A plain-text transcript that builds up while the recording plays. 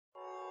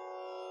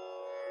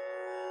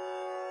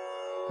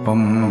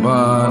பம்பா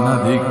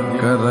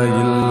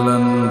நதிக்கரையில்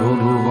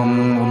அன்புருவம்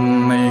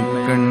உன்னை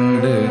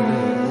கண்டு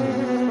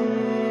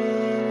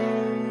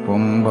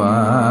பம்பா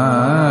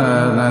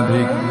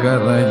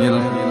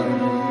நதிக்கரையில்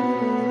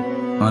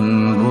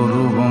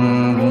அன்புருவம்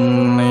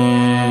உன்னை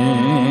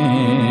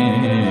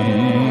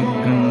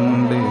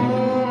கண்டு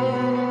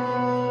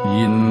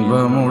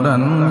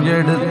இன்பமுடன்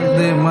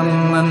எடுத்து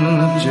மன்னன்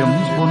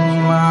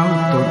செம்பொன்னால்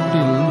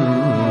தொட்டில்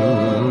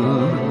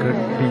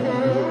கட்டி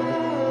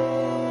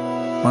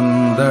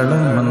பந்தள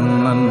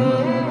மன்னன்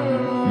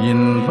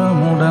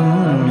இன்பமுடன்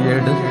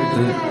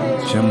எடுத்து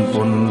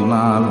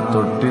செம்பொன்னால்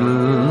தொட்டில்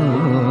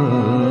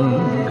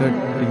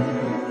கட்டி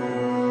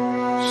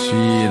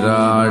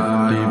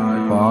சீராட்டி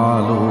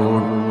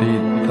பாலூட்டி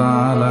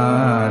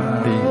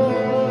தாலாட்டி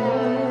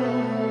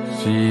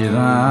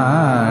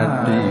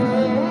சீராட்டி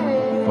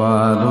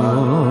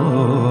பாலூட்டி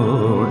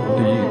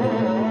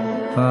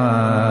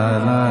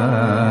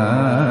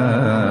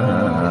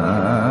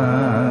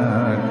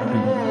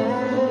தாலாட்டி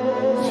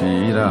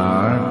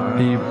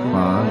சீராட்டி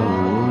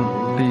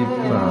பாலூட்டி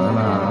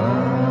தாலாட்டி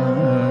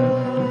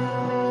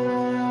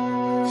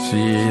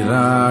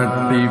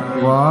சீராட்டி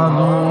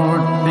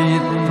பாலூட்டி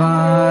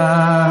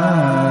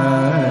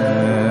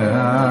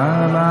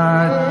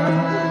தாலாட்டி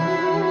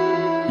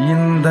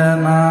இந்த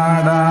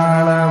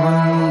நாடாள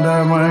வந்த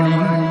மணி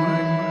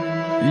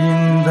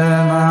இந்த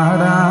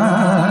நாடாள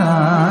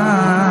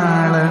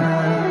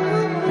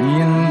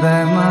இந்த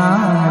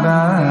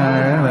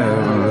நாடாள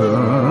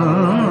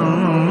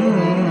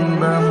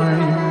வந்த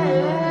மணி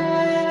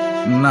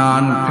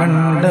நான்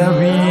கண்ட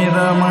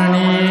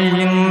வீரமணி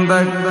இந்த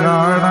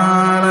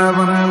காடாள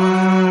வந்ததின்ன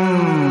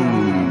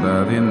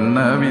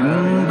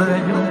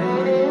விந்தையும்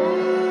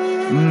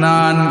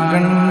நான்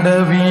கண்ட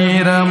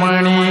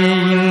வீரமணி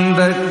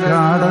இந்த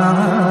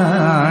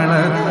காடாள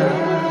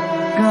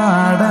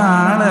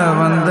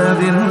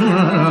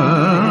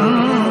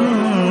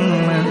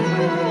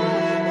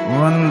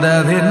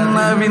வந்ததின்ன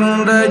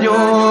விந்தையோ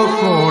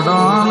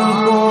கோடானு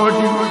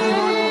கோடி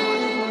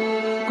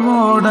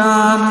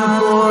கோடானு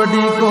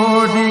கோடி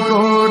கோடி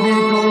கோடி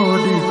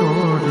கோடி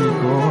கோடி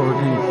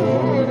கோடி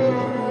கோடி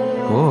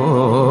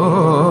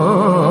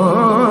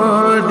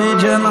கோடி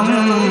ஜனம்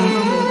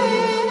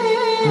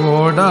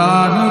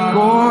கோடானு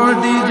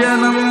கோடி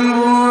ஜனம்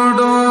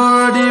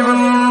ஓடோடி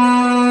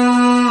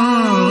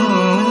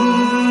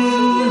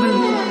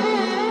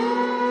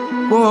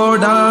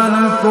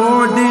கோடானு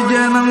கோடி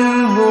ஜனம்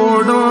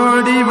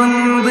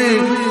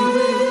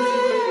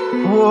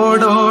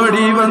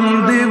ஓடோடி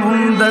வந்து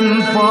உந்தன்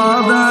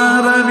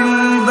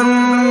பாதாரவிந்தம்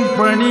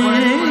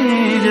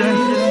பணிய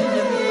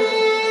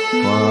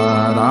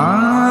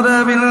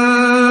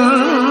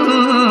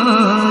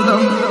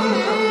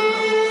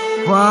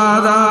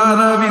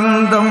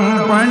பாதாரவிந்தம்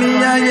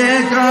பணிய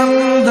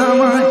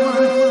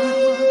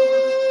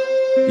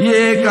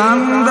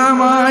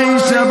ஏகாந்தமாய்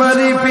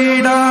சபரி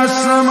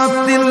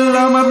பீடாசிரமத்தில்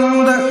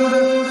அமர்ந்த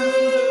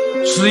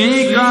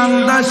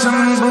ஸ்ரீகாந்த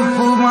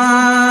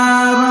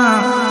சம்புகுமாரா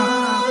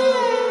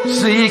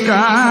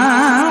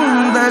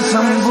ஸ்ரீகாந்த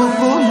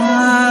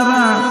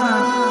சம்புகுமாரா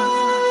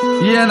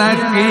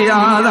எனக்கு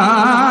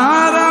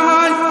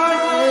ஆதாரமாய்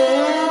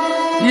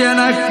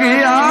எனக்கு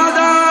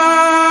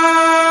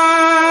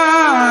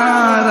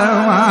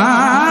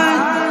ஆதாரமாய்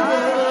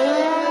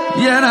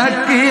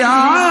எனக்கு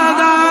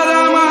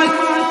ஆதாரமாய்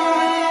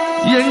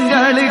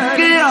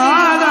எங்களுக்கு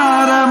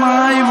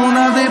ஆதாரமாய்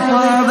உனது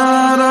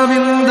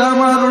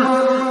பாதாரவிந்தமருள்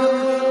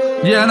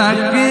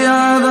எனக்கு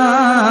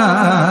ஆதாரமாய்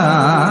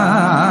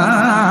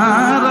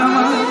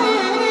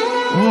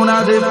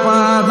உனது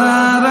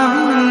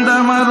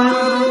பாதாரவிந்தமருள்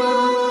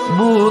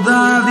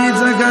பூதாதி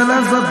சகல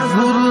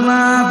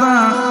சத்குருநாதா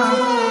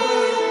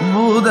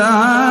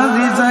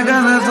பூதாதி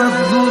சகல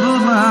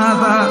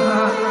சத்குருநாதா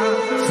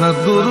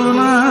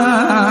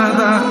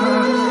சத்குருநாதா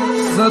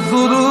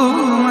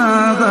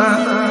சத்குருநாதா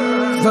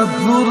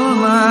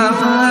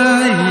சத்குருநாதா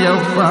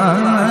ஐயப்பா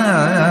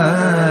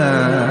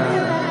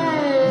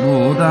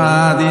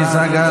பூதாதி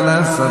சகல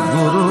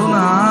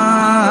சத்குருநாதா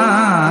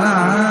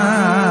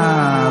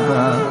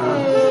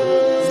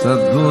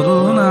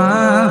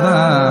சத்குருநாதா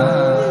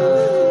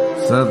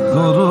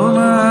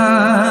சத்குருநாதா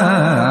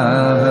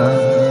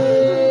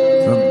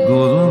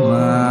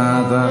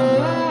சத்குருநாதா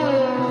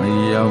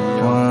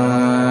ஐயப்பா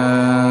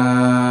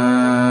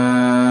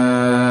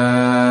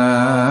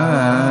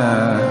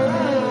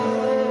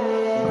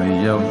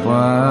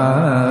ஐயப்பா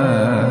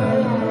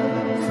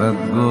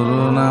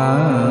சத்குருநாதா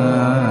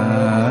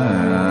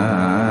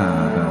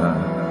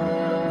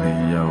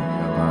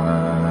ஐயப்பா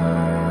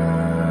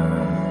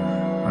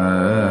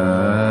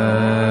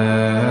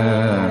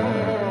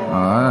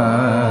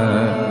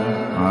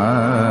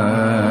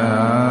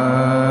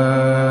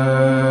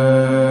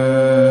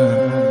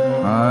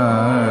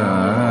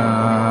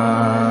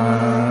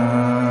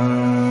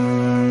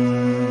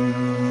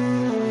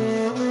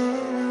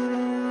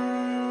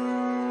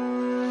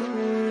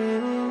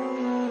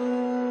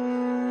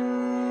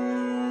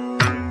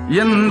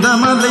எந்த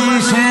மலை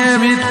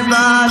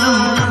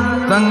சேவித்தாலும்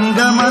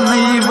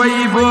தங்கமலை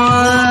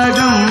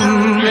வைபோகம்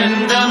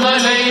எந்த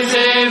மலை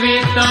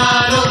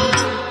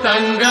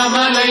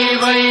தங்கமலை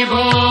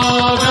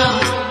வைபோகம்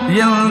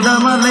எந்த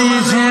மலை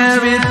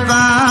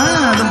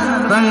சேவித்தாலும்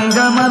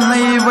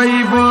தங்கமலை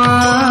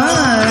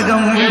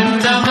வைபோகம்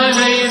எந்த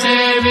மலை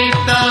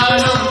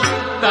சேவித்தாலும்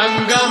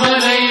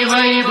தங்கமலை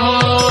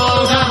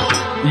வைபோகம்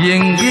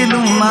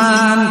எங்கிலும்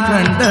நான்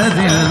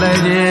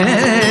கண்டதில்லையே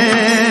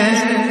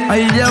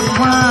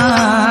ஐயப்பா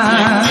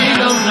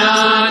எங்கிலும்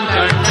நான்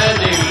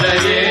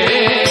கண்டதில்லையே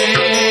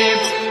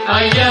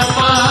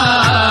ஐயப்பா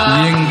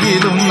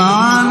எங்கிலும்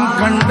நான்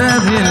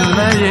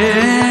கண்டதில்லையே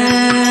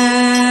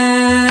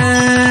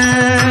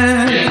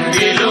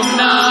எங்கிலும்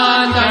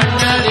நான்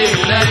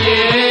கண்டதில்லையே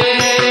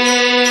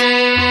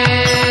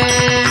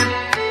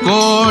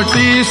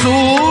கோட்டி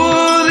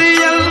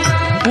சூரியன்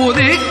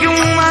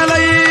உதிக்கும்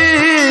மலை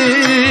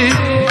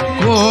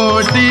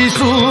கோட்டி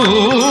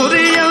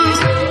சூரியன்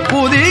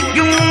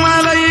உதிக்கும்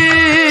மலை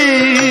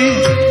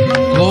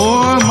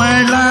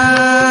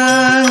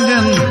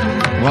கோமளாங்கன்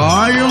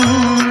வாழும்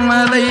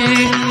மலை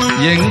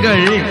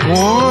எங்கள்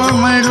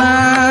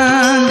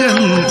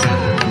கோமளாங்கன்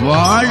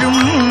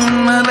வாழும்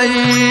மலை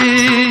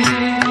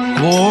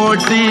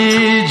கோட்டி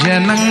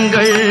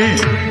ஜனங்கள்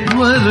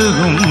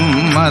வருகும்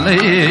மலை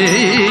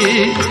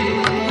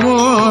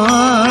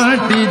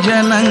கோட்டி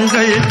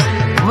ஜனங்கள்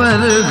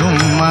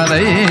வருகும்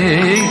மலை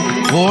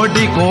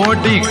கோட்டி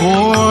கோட்டி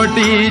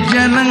கோட்டி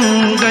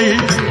ஜனங்கள்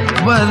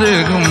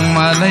வருகும்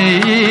மலை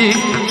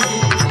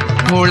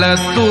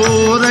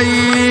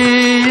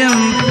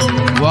குளத்தூரையம்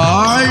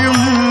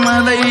வாழும்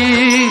மலை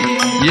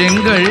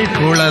எங்கள்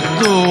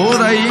குளத்தூரையன்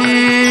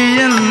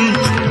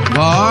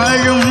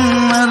வாழும்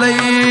மலை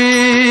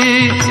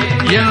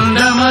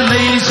எந்த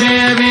மலை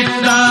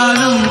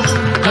சேவித்தாலும்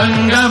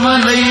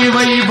தங்கமலை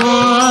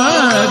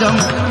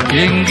வைபோகம்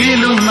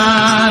எங்கிலும்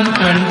நான்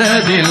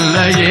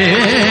கண்டதில்லையே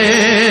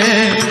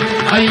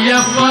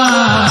ஐயப்பா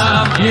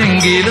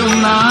எங்கிலும்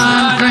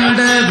நான்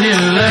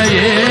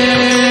கண்டதில்லையே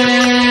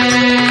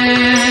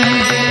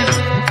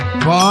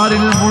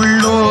பாரில்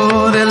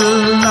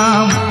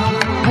உள்ளோரெல்லாம்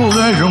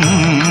புகழும்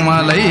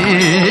மலை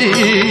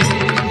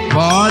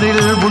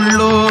பாரில்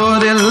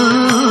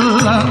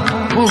உள்ளோரெல்லாம்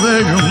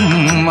புகழும்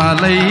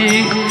மலை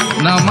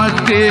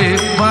நமக்கு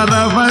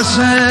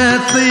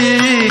பரவசத்தை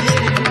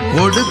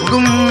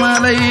கொடுக்கும்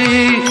மலை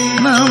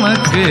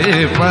நமக்கு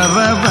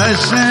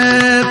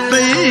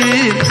பரவசத்தை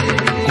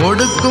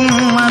கொடுக்கும்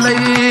மலை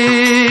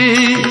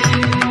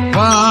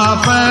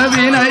பாப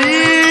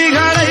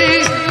வினைகளை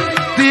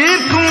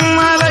தீர்க்கும்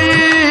மலை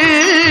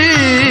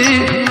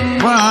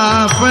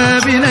பாப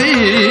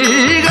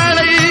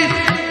வினைகளை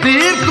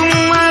தீர்க்கும்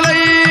மலை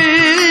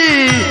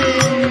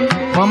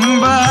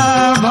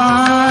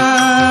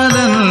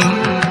பம்பாபாலன்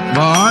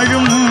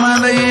வாழும்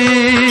மலை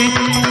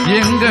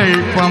எங்கள்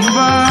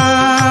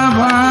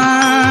பம்பாபாலன்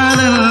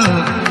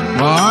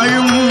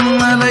வாழும்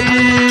மலை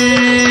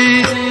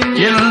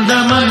எந்த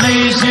மலை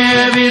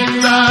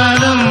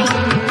சேவித்தாலும்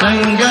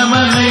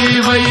தங்கமலை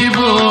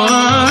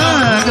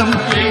வைபோகம்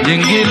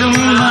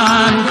எங்கிலும்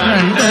நான்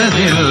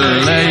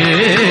கண்டதில்லையே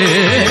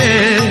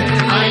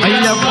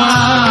ஐயப்பா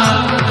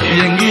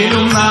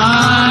எங்கிலும்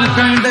நான்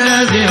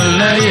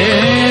கண்டதில்லையே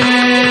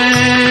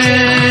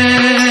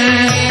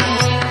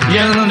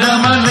எந்த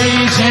மலை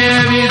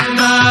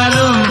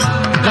சேவித்தாலும்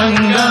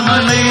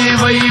தங்கமலை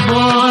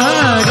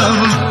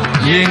வைபோகம்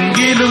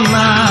எங்கிலும்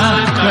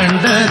நான்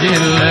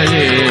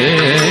கண்டதில்லையே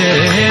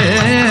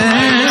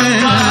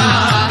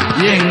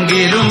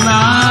எங்கிலும்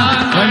நான்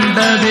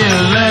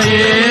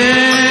கண்டதில்லையே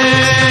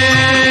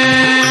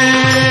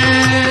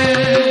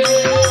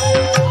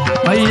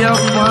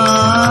ஐயப்பா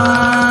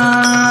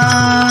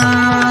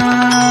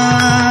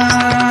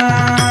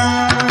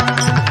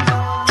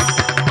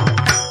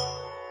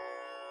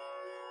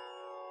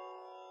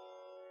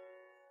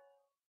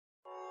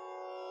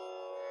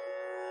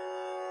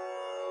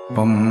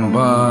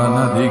பம்பா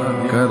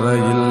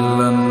நதிக்கரையில்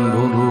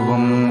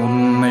அன்புருவம்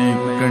உன்னை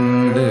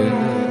கண்டு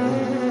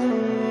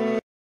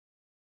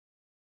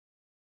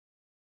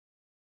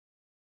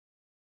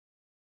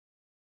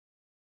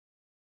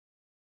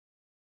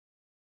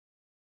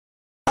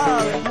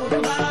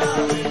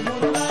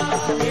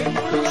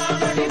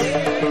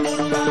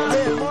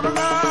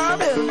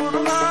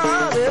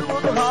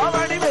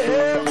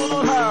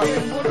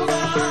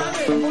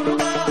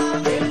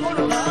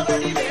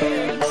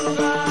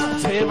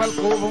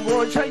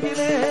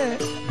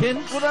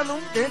என்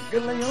குரலும்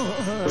கேட்கலையோ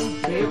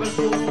சேவல்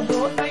கூவும்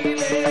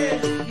ஓசையிலே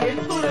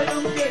என்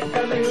குரலும்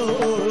கேட்கலையோ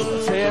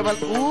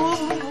சேவல்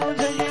கூவும்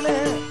ஓசையிலே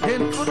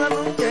என்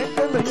குரலும்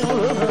கேட்கலையோ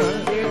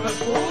சேவல்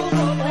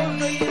கூவும்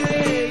ஓசையிலே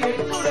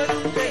என்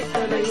குரலும்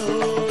கேட்கலையோ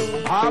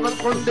ஆவல்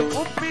கொண்டு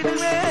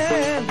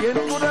கூப்பிடுவேன்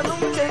என்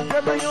குரலும்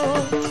கேட்கலையோ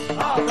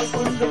ஆவல்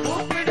கொண்டு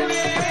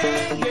கூப்பிடுவேன்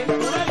என்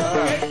குரலும்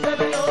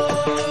கேட்கலையோ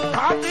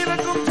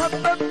காத்திருக்கும்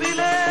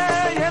சத்தத்திலே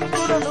என்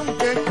குரலும்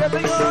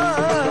கேட்கலையோ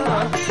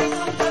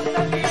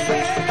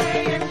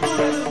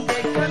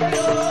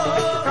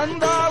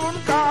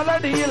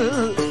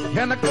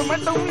எனக்கு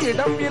மட்டும்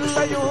இடம்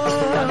இல்லையோ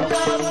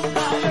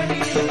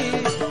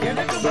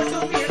எனக்கு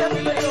மட்டும் இடம்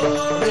இல்லையோ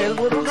வேல்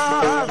முருகா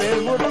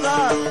வேல் முருகா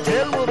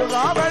வேல்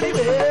முருகா வடி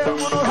வேல்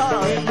முருகா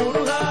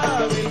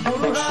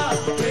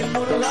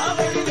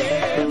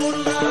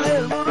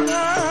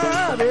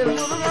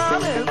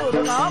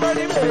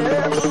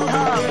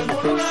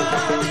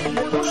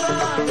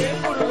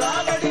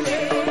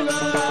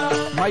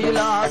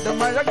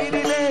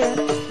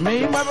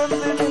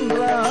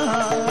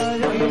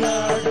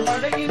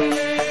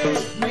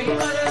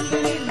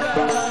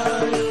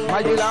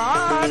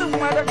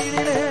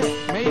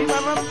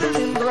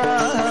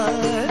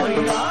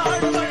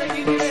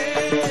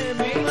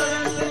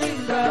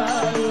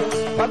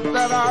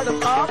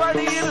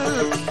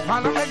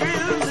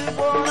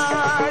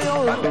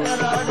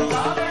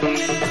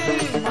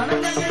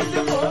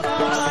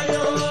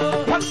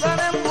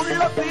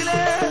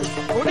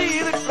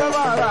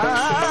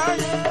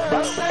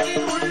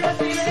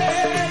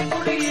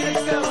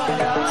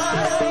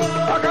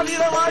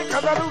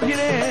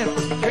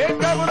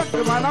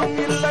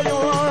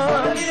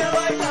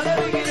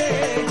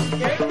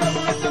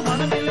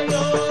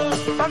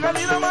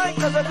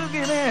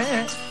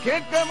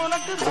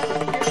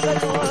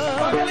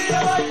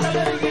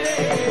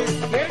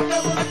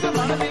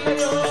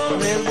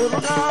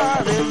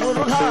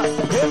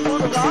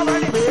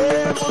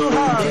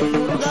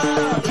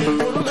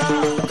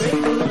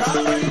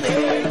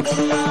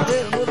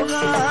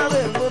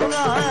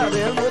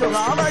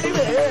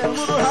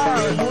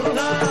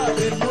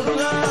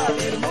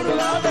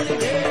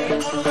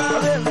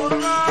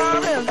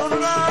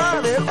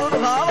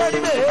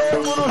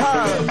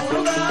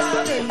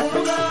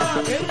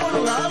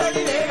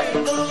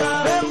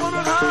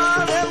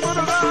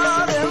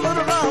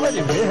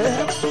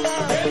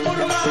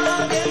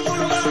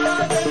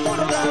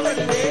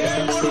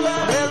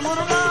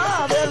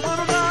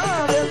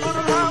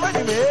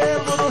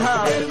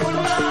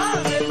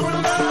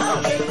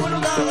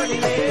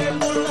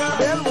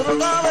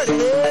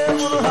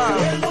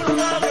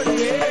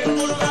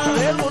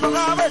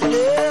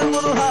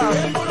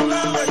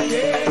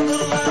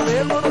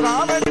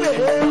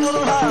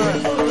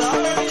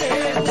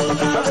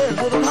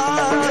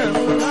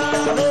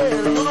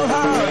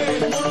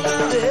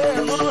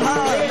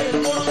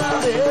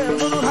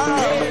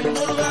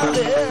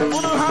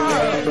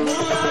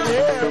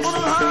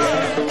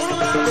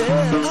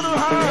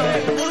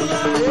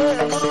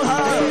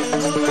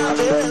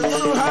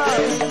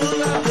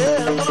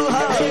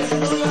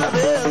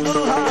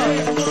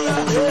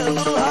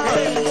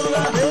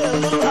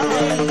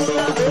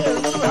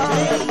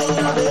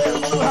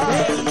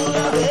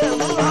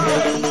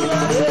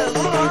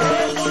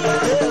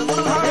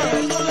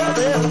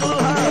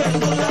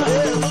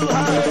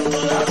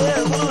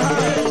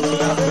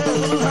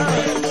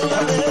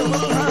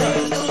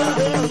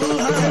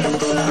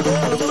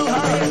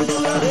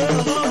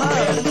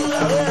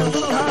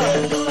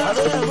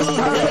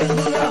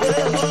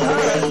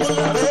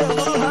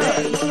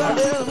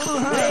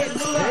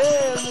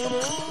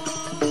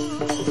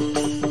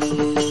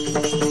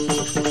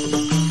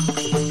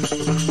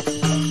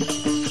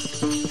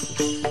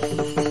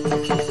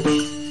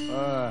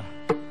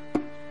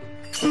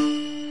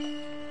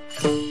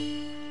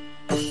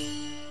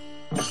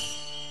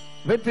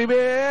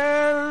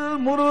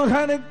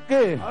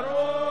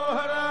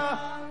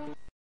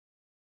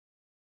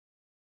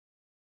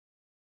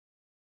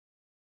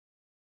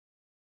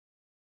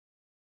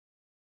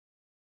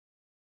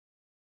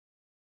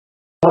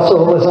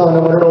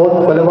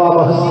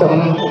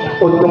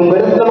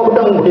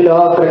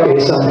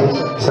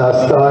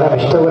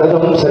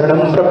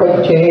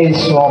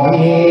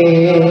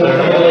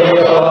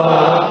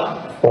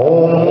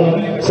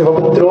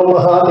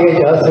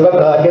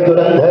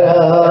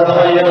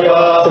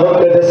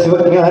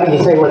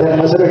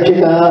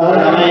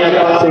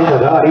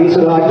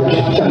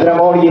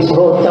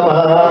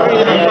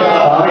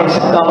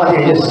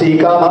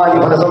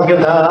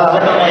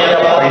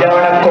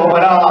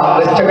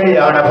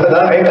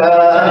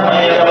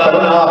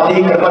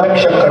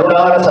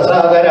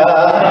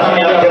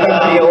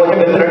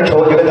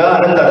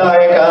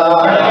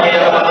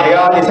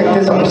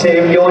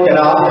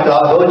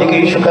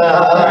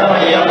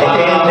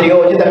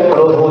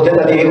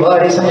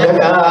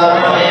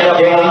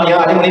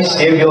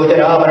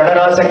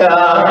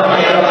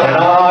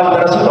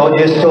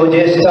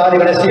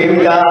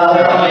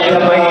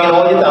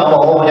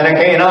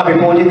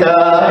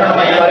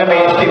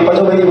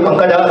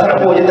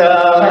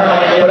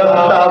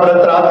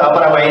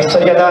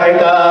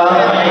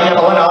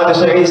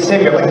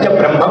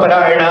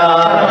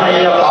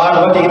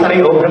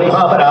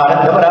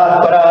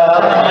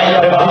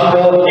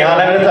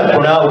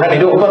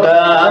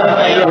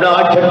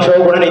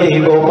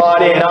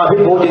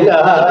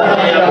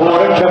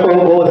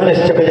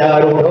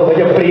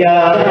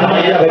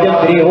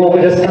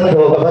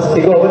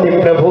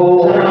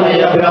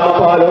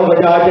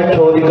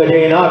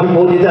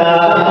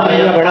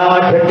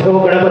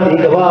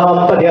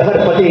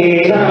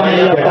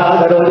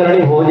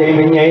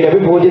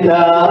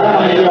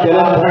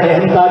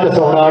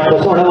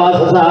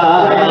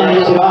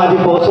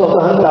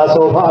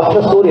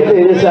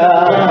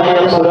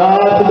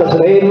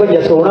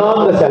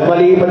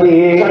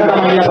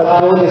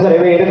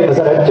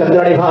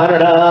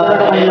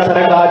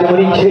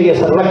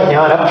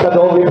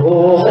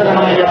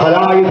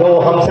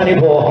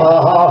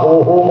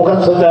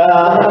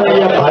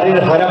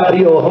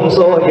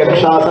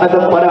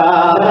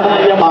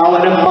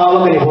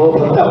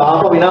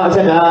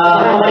विनाशना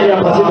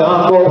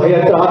पसितांगो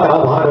भयत्राता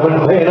भारवन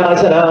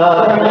भयनाशना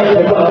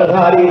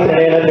त्रिपुरधारी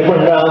त्रिनेत्र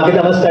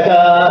त्रिपुंडांकितमस्तका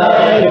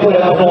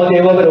त्रिपुरघ्नो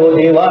देववरो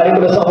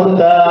देवारिकुल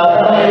संवृता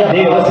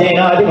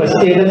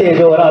देवसेनाधिपस्तेज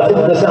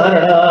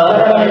तेजोरासिद्धसारणा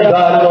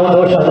गारणो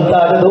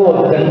दोषहन्तादो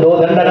दण्डो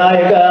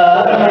दण्डनायक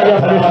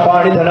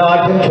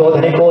धनुष्पाणिधनाढ्यक्षो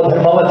धनिको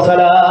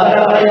धर्मवत्सला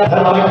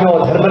धर्मज्ञो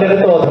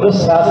धर्मनिरतो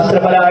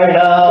धनुस्साहस्रपरायण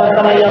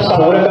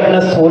स्थूलकर्ण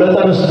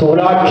स्थूलतनु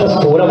स्थूलाक्ष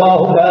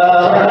स्थूलबाहुका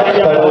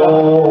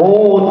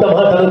तनोत्तमः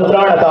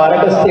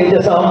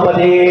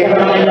तनुत्राणतारकस्तेजसाम्पदे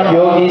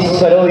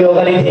योगीश्वरो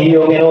योगनिधि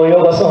योगिनो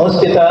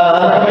योगसंस्थिता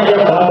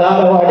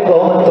मंदारवाटिको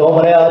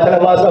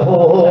मन्तोमलयातलवासभो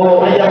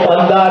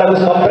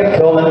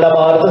मंदारपुष्पप्रख्यो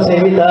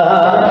मन्दमारुतसेविता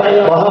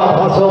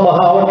महाभासो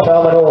महावक्षा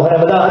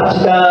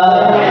मनोहरमदार्चिता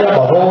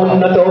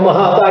महोन्नतो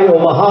महाकायो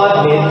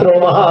महानेत्रो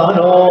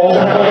महाहनो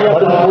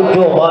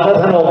मरुत्पूज्यो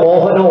मानधनो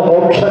मोहनो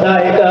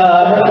मोक्षदायक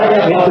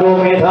मित्रो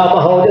मेधा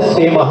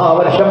महोदस्ये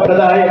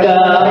महावर्षप्रदायक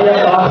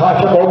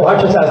भाषको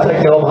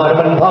भाषशास्त्रज्ञो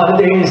भारमन्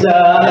भारतेश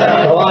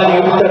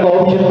भवानी पुत्रको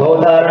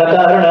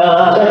विशुद्धोदारणकारण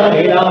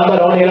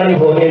नीलाम्बरो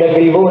नीलनिभो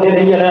नीलग्रीवो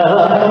निरञ्जनः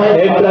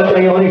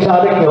नेत्रत्रयो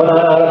निषादज्ञो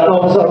नानारत्नो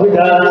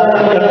संविदा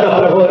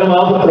रत्नप्रभो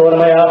रमापुत्रो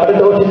रमया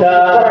परितोषिता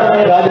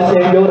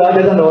राजसेव्यो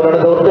राजधनो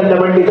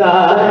रणदोर्दण्डमण्डितः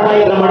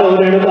रमणो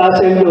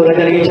रेणुकासेव्यो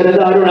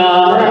रजनीचरदारुणा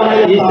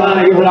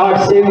ईशानयुवराट्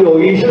सेव्यो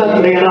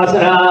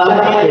ईशनत्रयनाशना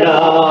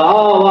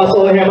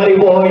वासो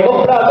हेमरिवो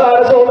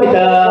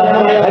प्राकारसोमिता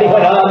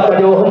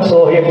हरिहरात्मजो हंसो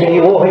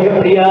हयग्रीवो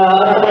हयप्रिया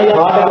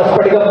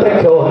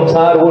आटकस्फटिकप्रख्यो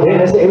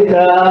हंसारूढेन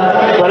सेविता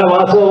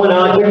वनवासो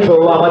वनाचक्षो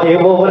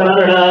वामदेवो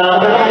वरानना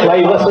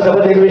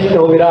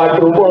वैवस्वतपतिर्विष्णो विराट्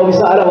रूपो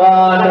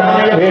विशालवान्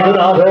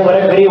वेणुनाभो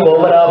वरग्रीवो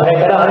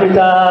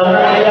वराभयकरान्विता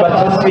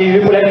वक्षस्वी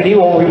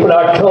विपुलग्रीवो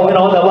विपुलाक्षो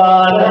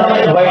विनोदवान्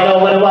वैणो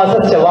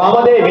वनवासस्य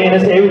वामदेवेन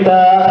सेविता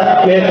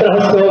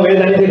वेत्रहस्तो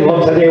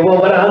वेदनिधिर्वंशदेवो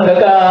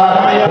वराङ्गका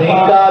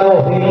ह्रीङ्कारो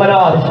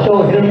ह्रीमनाधिष्ठो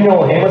हिरण्यो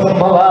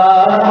हेमसम्भवा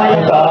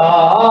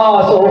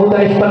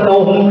हुतासोहुतनिष्पन्नो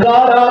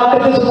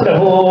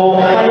हुङ्काराकृतिसुप्रभो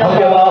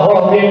भव्यवाहो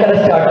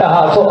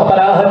अव्यकरश्चाट्टहासो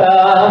अपराहता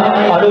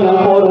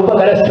अनुरूपो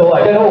रूपकरस्थो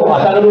अजनो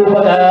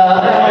अतनुरूपक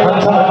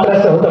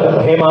हंसमन्त्रस्य हुतपं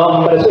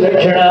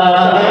हेमाम्बरसुलक्षणा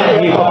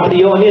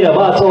दीपप्रियो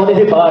निरवासो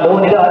निधिपालो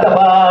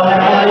निरातपा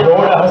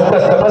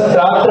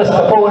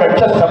द्रोणहस्तस्तपस्त्रात्रस्तपो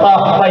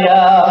रक्षस्तपाह्मया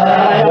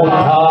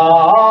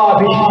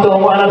बुद्धाभिषिक्तो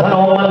मानधनो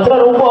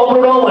मन्त्ररूपो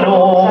मृडो मनो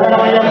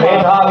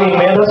मेधावी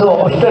मेधसो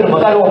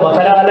पुष्टिर्मकरो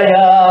मकरालय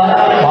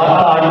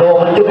मार्ताण्डो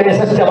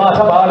मञ्जुकेशस्य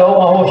माथबालो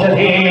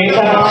महोषधी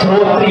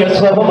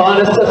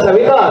श्रोत्रियस्वपमानस्य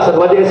सविता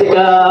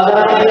सर्वदेशिका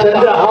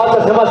चन्द्रहास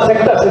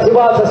समस्यक्त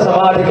सचिवास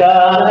समाधिका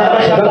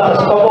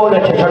शतपुष्पको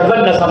लक्ष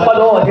षड्वन्न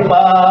सम्पदो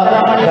अधिपा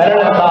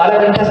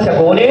करणकालकण्ठस्य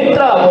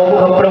गोनेत्र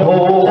गोमुख प्रभो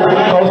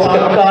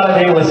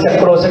कौशिककालदेवस्य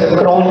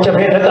क्रोशक्रौञ्च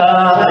भेदका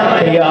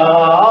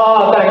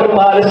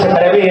क्रियाकरकृपालस्य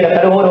करवीर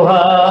करोरुहा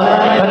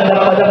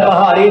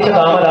कन्दर्पदर्पहारी च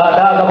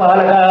कामदाता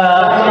कपालक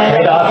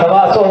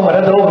कैलासवासो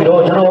वरदो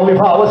विरोचनो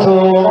विभावसो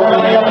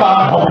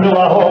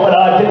अप्लुवाहो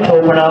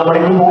पराजिक्षोपणामणि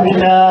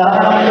विभूषण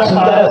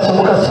सुन्दर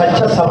सुमुख स्वच्छ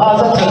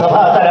सभासस्य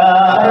सभाकर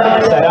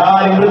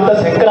सरानिवृत्त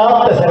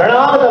संक्रांत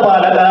शरणागत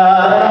बालक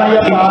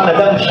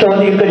दीर्घदंष्टो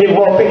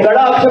दीर्घजिह्वो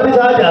पिङ्गळाक्ष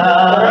पिशाचः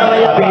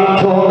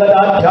अपेक्षो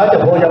गदाख्याच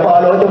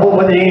भोजपालो च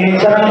भूपति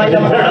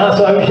यन्त्रणा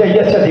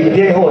स्वविषयस्य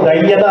दिग्देहो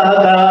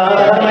दैन्यदाहक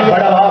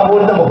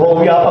बडवापूर्णमुखो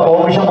व्यापको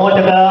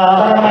विषमोचक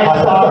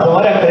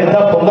हस्तासमरकृत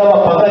पुङ्गव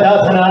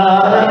पङ्कजासना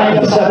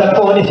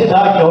सदको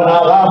निशिताख्यो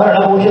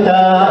नागाभरणभूषित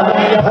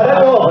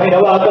भरतो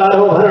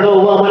भैरवाकारो भरणो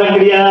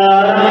वामनक्रिया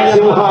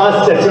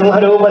सिंहास्य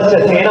सिंहरूपस्य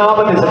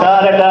सेनापति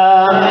सकारक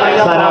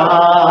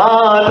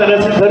सनातन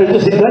सिद्धऋतु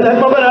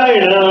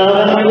सिद्धधर्मपरायण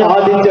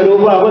आदित्य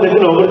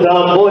रूपावदग्नो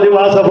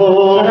मृताम्बोधिवासभो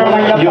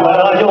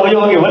युवराजो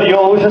योगिवर्यो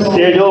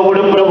उषस्तेजो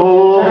गुणप्रभो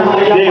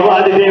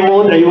देवादिदेवो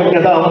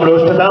दैवज्ञतां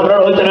रोष्ठतां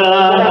रणोचना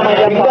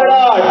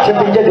पिङ्गळाक्ष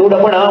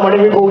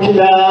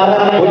पिञ्जदूढमणामणिविभूषिता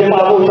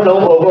भुजङ्गभूषणो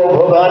भोगो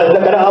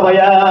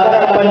भोगानन्दकरामया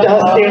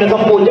पञ्चहस्तेन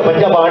सम्पूज्य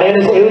पञ्चबाणेन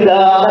सेविता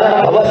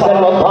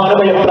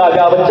भवत्सर्वभानमयं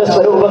प्राजावच्च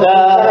स्वरूपका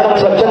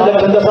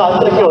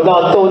स्वच्छन्दछन्दशास्त्रज्ञो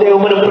दान्तो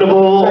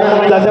देवमनुप्रभो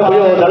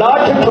दशभुजो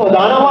दलाक्षो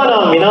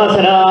दानवानां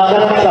विनाशना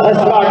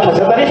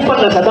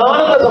सहस्राक्षसतनिष्पन्न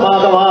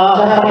सदानन्दसमागमा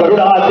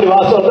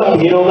गरुडाद्रिवासो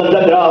गम्भीरो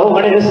गन्धग्राहो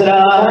गणेशना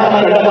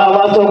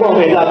कटकावासो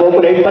गोमेधा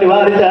गोपुरे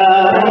परिवारिता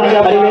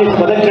परिवेश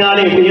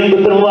पदज्ञाने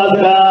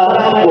प्रियङ्गुत्रवासका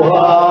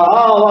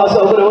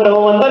गुहावासो गुरुवरो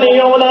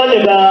वन्दनीयो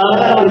वदान्यका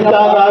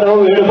वृत्ताकारो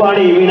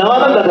वेणुपाणि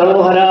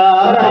विनानन्दधनोहरा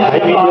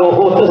हैमीयो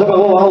होत्र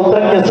सभगो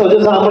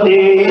प्रज्ञसोजसामते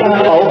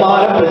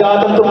अवमान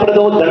प्रजातन्तु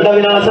प्रदो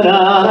दण्डविनाशना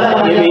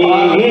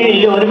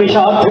निमील्यो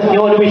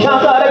निमिषाभ्यज्ञो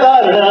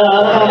निमिषाकारकारण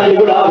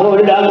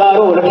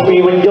त्रिगुणाभोरिडाकारो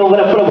लक्ष्मीवञ्जो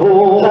वरप्रभो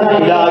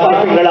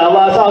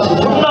पिङ्गळावासा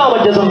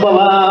सुषुम्नावज्ज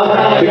सम्भवा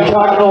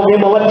भिक्षाटनो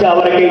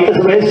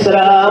भीमवच्चावरकैतसुरेश्वर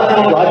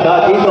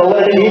वाचातीतो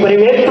वर्णिनी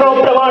परिवेत्रो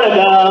प्रमाणक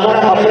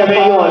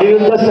अप्रमेयो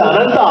अनिरुद्धस्य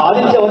अनन्त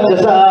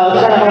आदित्यवच्चस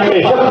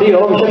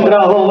केशप्रियो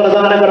विशङ्ग्राहो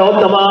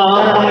वरदानकरोत्तमा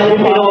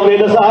विपिनो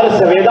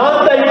वेदसारस्य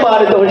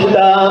वेदान्तैपारितोषित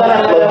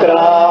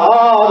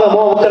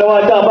वक्रागमो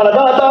वक्रवाचा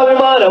परदाता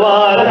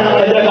विमानवान्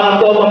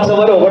चन्द्रकान्तो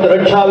वंशवर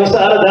रक्षा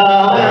विशारद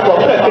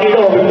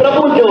वक्रक्रीडो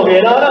विप्रपूज्यो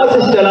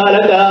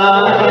वेदानाशिष्टलालक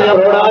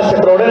प्रौढास्य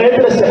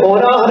प्रौढनेत्रस्य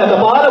पौराहन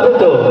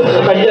कपालभृतो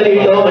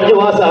कञ्जरीतो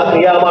मञ्जुवासा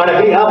क्रियामाण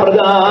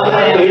क्रियाप्रदा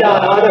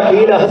क्रीडानाद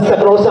क्रीडहस्त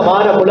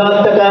क्रोशमान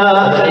कुलान्तक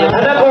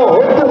धनको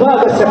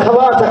होत्रभागस्य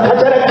खवास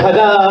खचर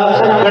खगा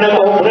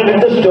गणको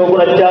गुणनिर्दिष्टो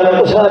गुणज्ञान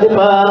कुशाधिप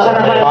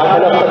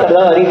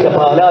पाटलपतदारी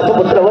कपालास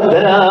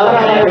पुत्रवर्धना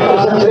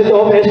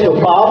पितृसंश्रितो मेष्टु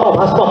पाप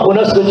भस्म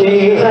पुनःसुचि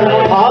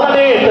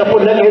फालनेत्र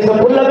पुल्लकेश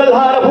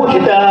पुल्लकल्हार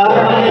भूषिता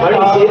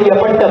फणिसेव्य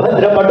पट्ट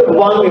भद्र पटु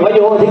वाङ्मि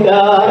वयोधिका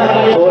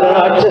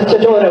चोरराक्षश्च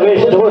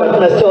चोरवेश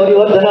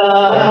चोरत्नश्चोरिवर्धना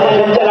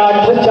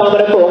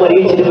चञ्चराक्षश्चामर कोमरी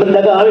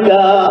चिरवृन्दगामिका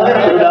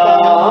दृढा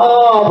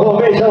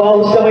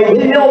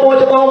भूमेशवांसमैथिन्यो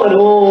मोचको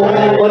मनु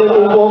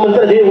मनुरूपो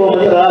मन्त्रदेवो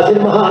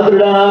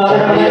मन्त्रासिर्महादृढा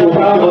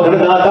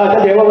शुभियोधनदाता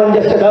च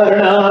देववन्द्यश्च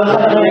कारणा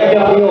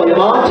यज्ञप्रियो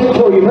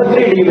यमाचिक्षो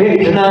युभद्रीडि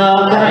भीषणा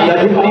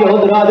नधिप्रियो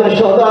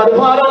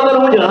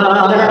दुरादर्शोदारुपारोदरूजः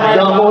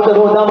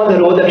दामोदरो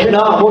दामोदरो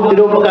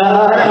दक्षिणामूर्तिरूपकः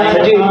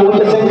सजीवूच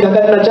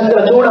शङ्खकर्ण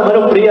चन्द्रचूड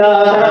मनुप्रिया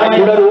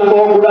गुणरूपो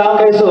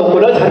गुणाकेशो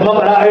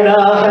कुलधर्मपरायण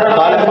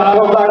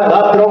कालकालो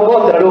कालगात्रो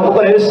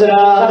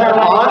गोत्ररूपकरेश्वरा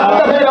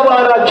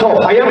आनन्दभैरवाराक्षो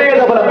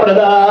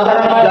भयवेदबलप्रदा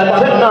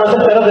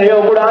दत्सन्नासकरदयो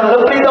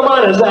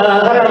गुणान्नप्रीतमानस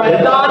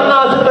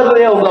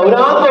यतान्नासकरदयो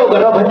गौराङ्गो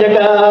गर्वभञ्जक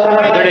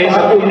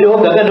गणेशपूज्यो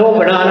गगनो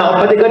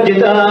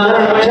गणानामधिगर्जित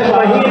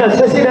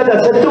शर्महीनस्य शिरद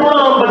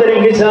शत्रूणां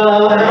पदरिङ्गिस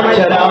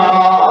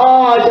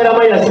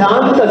चराचरमय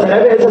शान्त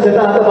सर्वेश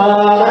सतातपा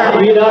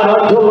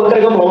वीराराढ्यो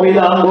वक्रगमो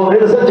वेदाङ्गो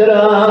हृदसज्जर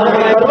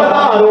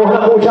पर्वतारोहण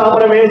पूषा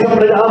परमेशं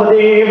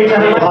प्रजापति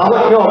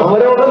भावज्ञो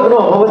भवरोगग्नो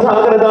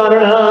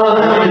भवसागरदारण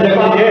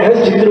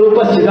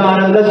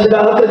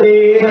चिद्रूपश्चिदानन्दश्चिदाकृति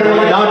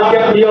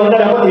नाट्यप्रियो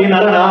नरपति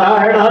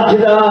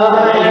नरनारायणार्चित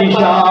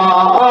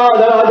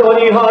निशादराजो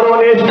निहारो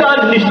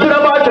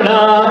निष्ठुरभाषण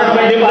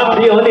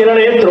निमप्रियो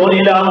निरनेत्रो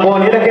नीलाम्बो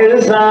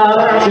निरकेशसा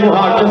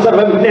सिंहाक्ष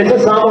सर्वविघ्नेश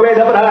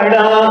सामवेदपरायण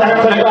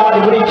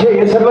सर्गादिपरीक्षे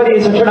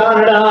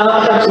सर्वनीसषडानन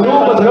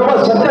स्वरूप सर्व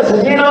सत्य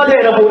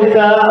सजीनादेन पूजित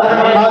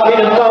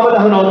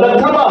काकिनकामदहनो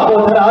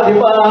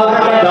दग्धमापोधराधिप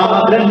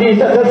रामग्रन्थि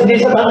सतश्री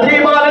सतन्त्री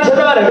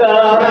बालसदारक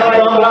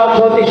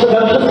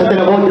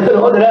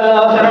रामराक्षोतिष्ठदक्षस्ततिरभोजितरोदर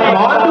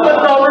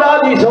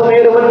मातुकर्णोमडाधीशो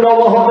मेरुवन्नो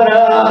महोदर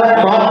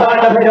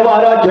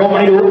मार्ताण्डभैरवाराज्यो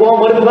मणिरूपो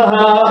मरुद्वः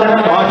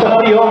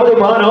माशप्रियो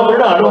मधुमानो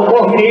मृणालो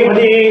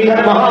मोहिनीपति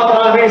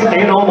महाभागे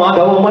स्नेनो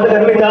माधवो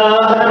मदगर्वित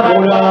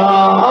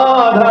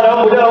मूलाधार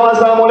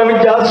मुजवासा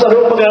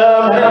मूलविद्यास्वरूपक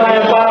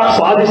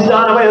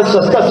स्वादिष्ठानमय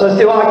स्वस्थ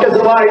स्वस्तिवाक्य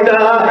सुवाहित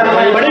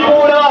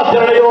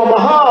मणिपूराचरणयो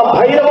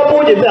महाभैरव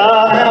पूजित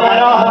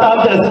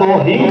अनाहताब्जस्मो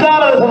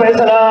हिंकार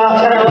समेसर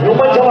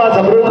ध्रुपञ्चवास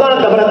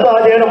मृगान्त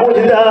भरद्वाजेन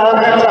पूजित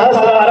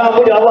सहस्रारा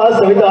मुजावा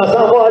सविता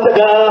संवादक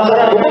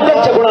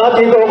उपकच्छ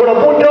गुणातीतो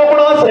गुणपूज्यो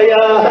गुणाश्रय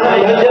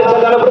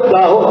यज्ञसकल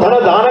वृद्धाहो धन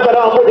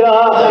दानकरा मुजा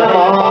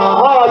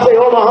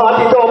महाशयो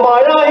महातीतो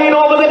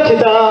मायाहीनो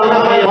मदक्षित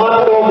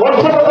मातरो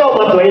मोक्षप्रदो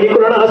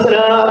मद्वैरिकुलनासन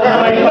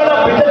पिंगळ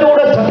पितचूड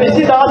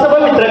स्थिदास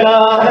पवित्रक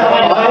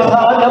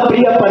मायसान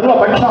प्रिय पर्व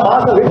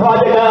पक्षमास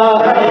विभाजक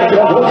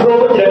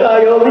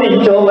प्रभुश्रोत्रकायो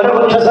विनिचो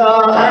वरवक्षस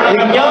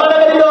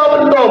विज्ञानगरितो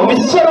वृन्दो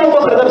विश्वरूप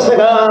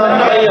प्रदर्शक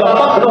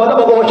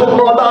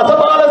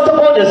ब्रह्मघ्नोदमघोषघ्नोदासमानस्य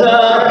भोजस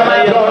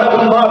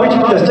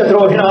द्रोणकुम्भाभिषिक्तश्च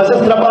द्रोहिणा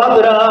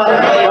शस्त्रपातुरा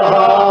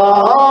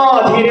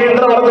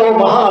महाधीरेन्द्रवरदो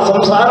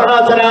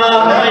महासंसारणासन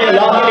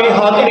याकिनी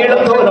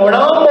हाकिनीडतो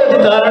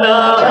रवणाम्बोधितारण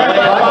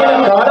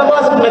हाकिन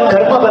कालवासग्न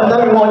कर्मबन्ध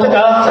विमोचक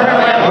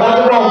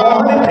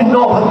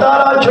मोहनिभिन्नो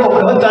भक्ताराज्यो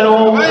बृहत्तनो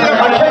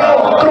अक्षयो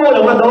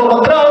अक्रूरवृतो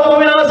वक्रामो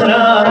विनाशन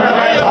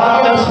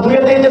हाकिन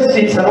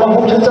सूर्यतेजस्वी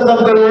सर्वभूषश्च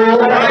सद्गुरु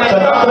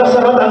स्वतन्त्र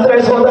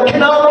सर्वतन्त्रेषु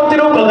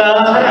दक्षिणामूर्तिरूपक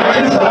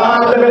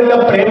सदानन्दगलिक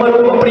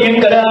प्रेमरूप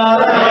प्रियङ्कर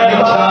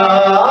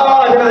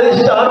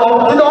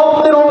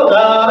जगदिष्टानोक्तिरूपक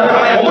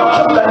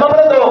मोक्षं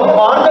कर्मप्रदो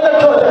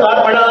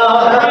मार्गदक्षोत्कर्मण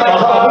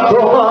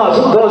महाबुद्धो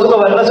महाशुद्धो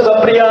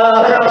सुखवर्णसुखप्रिय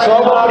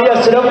सोमप्रिय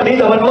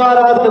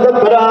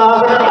स्थिरप्रीतमन्वारात्मतत्पर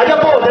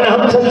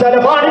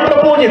अजपोधनहंसस्थलपाणि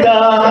प्रपूजित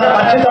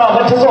अच्युता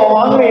वक्षसो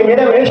वाङ्मि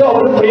विनवेशो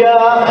वृत्प्रिय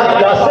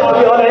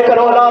दास्यप्रियो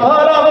लेखनो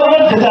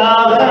लाभालाभवर्जित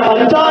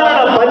पञ्चानन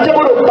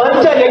पञ्चगुरु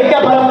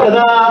पञ्चयज्ञफलप्रद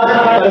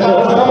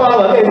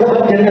परशुस्तभावके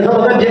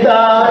समर्जित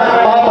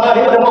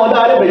पापाहि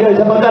प्रमोदारि विजय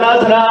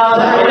समकरासन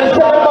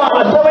नष्टकर्मा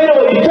नष्टवैरो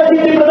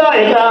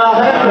इष्टसिद्धिप्रदायक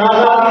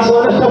नागादीशो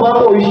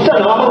नष्टपापो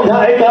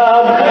इष्टनामविधायक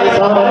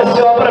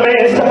सामनस्य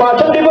प्रमेयस्य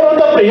पाठं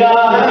निवृत्तप्रिय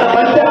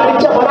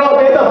पञ्चकृच्छ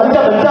मनोवेद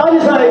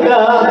पञ्चपञ्चाधिसायक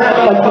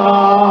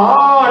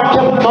पद्माक्ष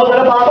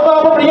मौदर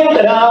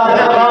पापपापप्रियङ्कर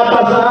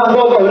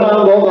पापसनाङ्गो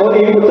गौराङ्गो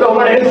गौरी पुत्रो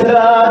गणेश्वर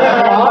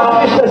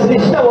आकृष्ट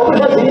श्रीष्ट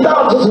वपुष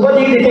सीतांशु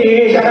सुभजीरिति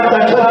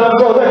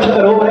दक्षराङ्गो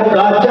दक्षकरो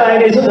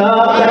कात्यायनी सुधा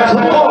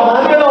सुखो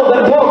मार्गणो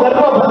गर्भो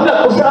गर्भभङ्ग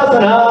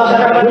कुशासन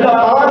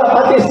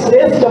कुलपादपति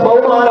श्रेष्ठ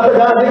बहुमान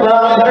प्रजाधिप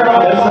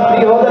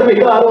दर्शप्रियो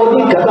दर्विकारो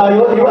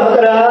दीर्घकायो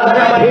दिवाकर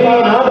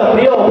हेनाथ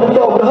प्रियो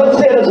वृन्दो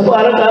बृहत्सेन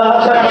सुपालक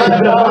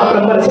ब्रह्मा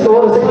ब्रह्मर्षितो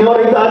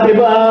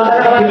सिद्ध्योरिताद्रिप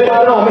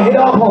विविरानो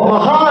मिहिराभो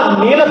महान्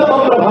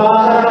नीलतमं प्रभा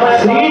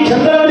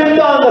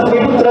श्रीचन्द्रलिङ्गाङ्ग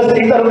श्रीपुत्र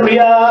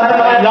श्रीतरुप्रिया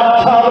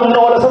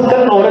लाक्षावन्नोल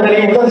संकन्नोल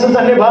दलीतं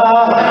सुसन्निभा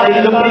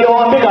प्रियो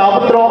अंबिका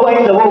पुत्रो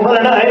वैदवो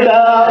मरणायक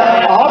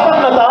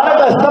आपन्न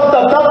तारक स्तब्ध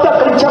तप्त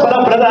कृच्छ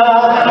बलप्रदा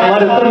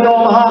मरुतुंडो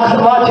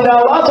महाखर्वाचिरा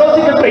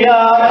वासोसिक प्रिया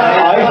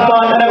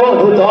आयुष्मान नगो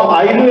भूतो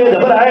आयुर्वेद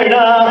परायण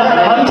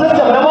हंसश्च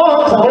ब्रह्मो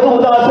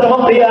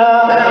समदूताश्रम प्रिया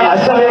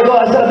अश्ववेगो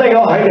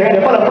अश्रतयो हैडेड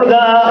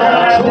फलप्रदा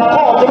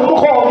सुमुखो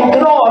दुर्मुखो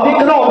विघ्नो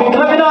अविघ्नो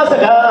विघ्न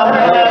विनाशक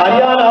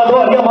हरियाणादो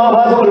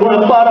हरियमाभासो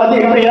गुरुणपारादि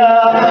प्रिया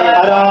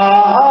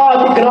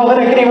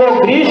वो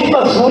ग्रीष्म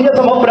सूर्य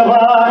समप्रभा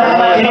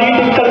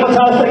किरीटी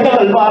कल्पशास्त्र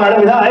कल्पारण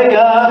विधायक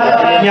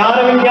ज्ञान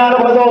विज्ञान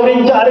व्रतो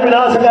विचार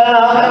विनाशक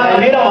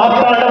वीर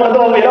मात्रांड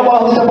व्रतो वीर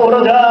बाहुस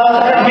पूर्वज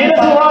वीर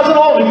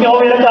सुवासनो विज्ञो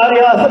वीर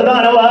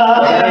कार्यास्त्रदानव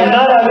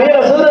नर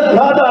वीर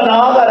सुदधात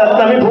नाग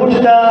रत्न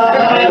विभूषित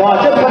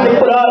वाचस्पति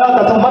पुरारात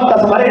सम्मत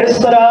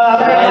समरेश्वर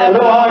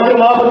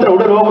गुरुवाग्रमा पुत्र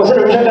उडरो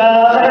कुशलुषक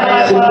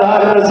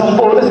सिद्धार्थ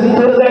संपूर्ण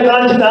सिंधुर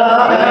कांचित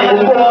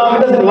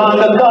उपरामित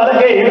सर्वांग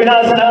कारके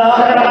विनाशना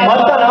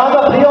मत नाग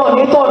प्रियो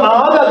नीतो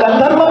नाग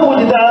गंधर्व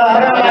पूजित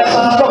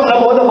संस्वप्न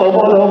बोध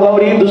कौबोधो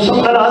गौरी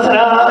दुस्वप्न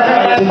नाशना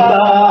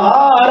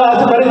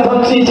चिंतारास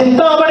परिध्वंसी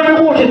चिंतामणि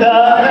विभूषित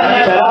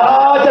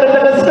चराचर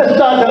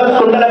जगत्स्रष्टा जगत्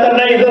कुंडल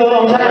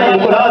कर्णयुतो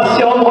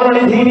मुकुरास्यो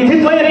मोरणिधि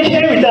निधिद्वय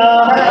निषेवित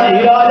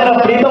नीराजन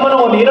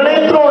प्रीतमनो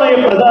नीरणेत्रोणय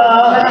प्रदा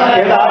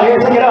यदागे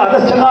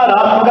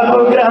सगिरातश्चकारात्मकल्प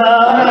विग्रह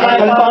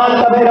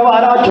कल्पांत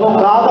भैरवारा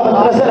चोकात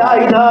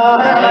पत्रसरायुध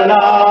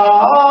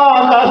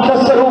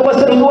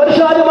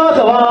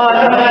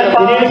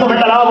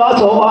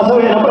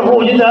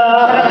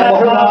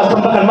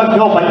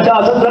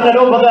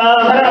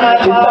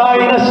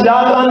चित्तायन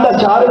श्रीकांत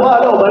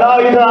चारुबालो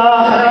बलायुध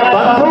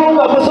बंधूक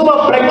कुसुम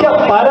प्रख्य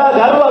पर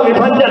गर्व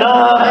विभंजन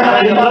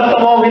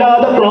विक्रमो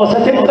विराट क्रोश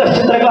चित्र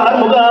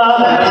चित्रकारमुख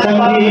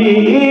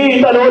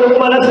संगीत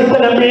लोलुमन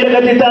सिद्धन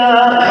वीरगतित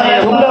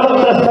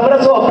तुंगवक्त्र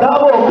स्तवरसो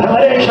प्रावो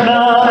भ्रमरेक्षण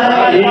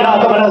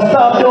लीलागमन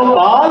स्थाप्यो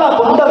बाल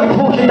कुंद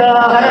विभूषित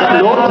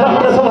लोत्र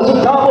प्रसव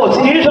सुखावो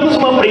शीर्ष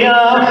कुसुम प्रिया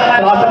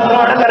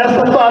रासत्राणकर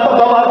सत्वात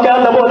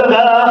वाक्यात बोधक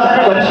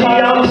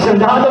वर्षीयां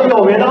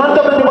सिद्धांतो वेदांत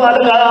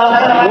प्रतिपादक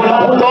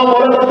मूलभूतो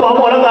मूलतत्व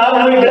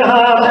मूलकारण विग्रह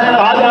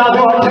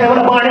आजादो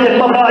अक्षयवन पाणि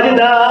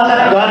जन्मराजित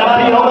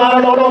गानप्रियो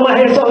गानडोलो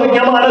महेशो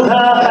विज्ञमानस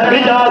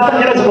विजास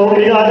संग्रसो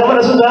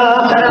विजाजवरसुत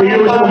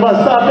पीयूष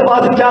कुंभस्ताप्य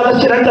मासिचात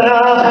चिरंतन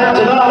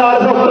सुधारार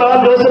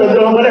सौक्राद्यो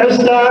सुरद्रो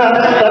मरेस्त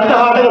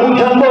तत्ताडक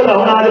भूषंगो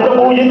रवणादित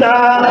पूजित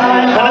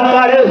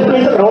कनकारे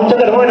स्पीत रौंच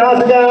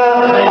धर्मनाशक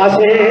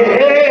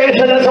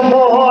अशेषज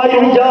सम्मोह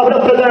आयुजा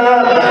प्रप्रद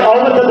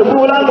औमत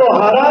दुकूलांगो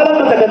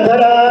हारालंकृत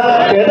गंधर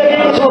वेदगी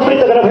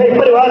सुप्रीत ग्रभे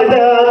परिवारित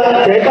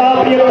एका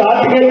प्रिय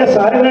कार्तिकेय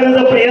सारिणद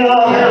प्रिय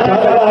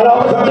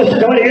चातकाराम संतुष्ट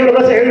कमलीय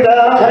सेवित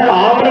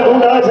आम्र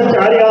गुंडा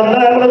संचारी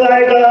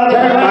आम्नायक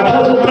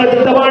अक्षसूत्र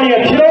चित्तवाणी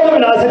अक्षरोग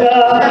विनाशक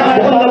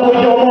मुकुंद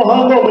पूज्यो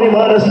मोहांगो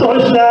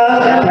मुनिमानस्तोष्ण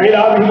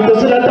कैलाभिक्त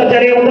सुरत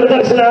जरि उदर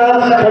दर्शन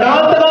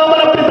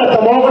कडान्तकामन प्रित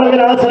तमोगुण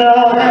विनाशन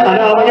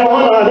अनामयो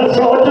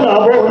नादर्शोचना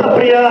बोध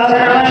प्रिय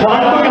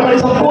शांति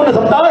परिसंपूर्ण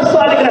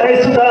सप्ताहस्थानि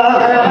ग्रहेसुत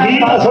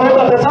गीत शोक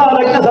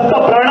प्रसादज्ञ सप्त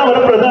प्राणवर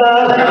प्रदा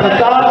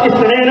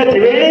तात्स्नेन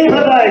त्रिवेणी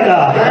प्रदायक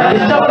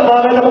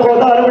विष्णुर्मावेद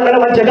मुखोदार मंडल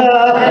वंचक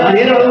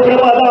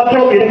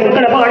वीररुद्रपादाब्जो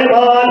वीरकंकण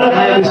पाणिमान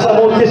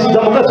विश्वमूर्ति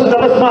सुधमुख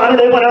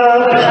सुधमस्मारणेमन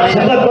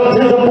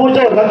शतध्वंसी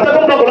संपूजो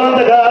रक्तकुंभ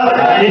कुलांतक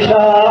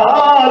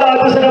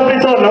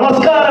निशालातिसरप्रीतो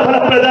नमस्कार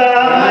फलप्रद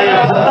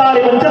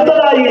भक्तानि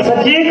पंचतदायि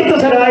सज्जीकृत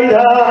सरायुध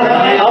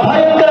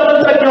अभयंकर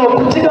मंत्रज्ञो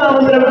कुक्षिका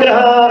मंत्र विग्रह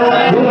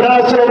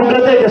धूम्राश्रो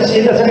विग्रते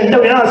शीतसकंठ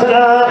विनाशन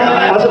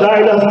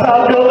असुदायुध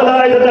हस्ताब्जो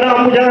गदायुध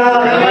धराम्बुजा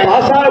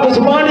पाशाय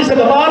कुसुमानि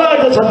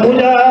सकपालायुध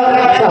सद्भुजा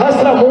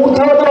सहस्र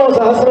मूर्धवदनो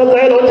सहस्र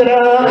त्रैलोचन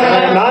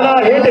नाना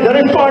हेति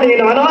धनुष्पाणि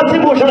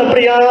नानात्रिभूषण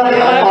प्रिया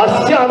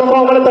अस्याम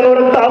कोमल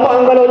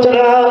तनोरक्तापांगलोचन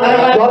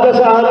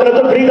द्वादशाग्रत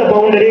प्रीत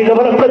पौंडरीक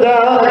फलप्रद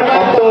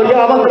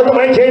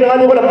अप्तोर्यामकृतमय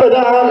चैनादि फलप्रद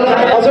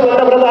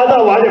असुगंध प्रदाता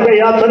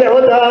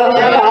वाजपेयात्मदेवता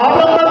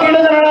आब्रह्म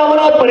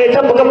कीलजनामनात्मने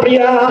चंपक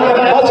प्रिया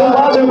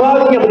असुभासु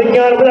विभागज्ञ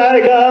विज्ञान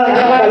प्रदायक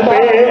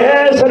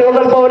कल्पेश्वर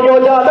कल्पौर्यो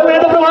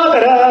जातवेद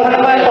प्रभाकर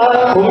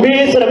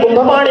कुंभीश्वर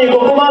कुंभपाणि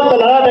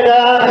कुंकुमात्तलाटक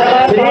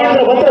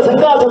श्रीन्द्र भद्र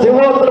संकास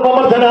शिवोत्र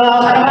ममर्दन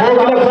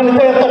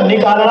भोगलक्षणिते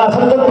कन्निकारणा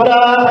संतत्परा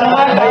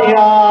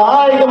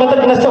नैयायिक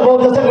मतग्नश्च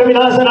बौद्ध संघ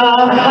विनाशन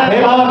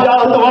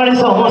हेमाब्जाहृतवाणि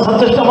सोम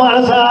संतुष्ट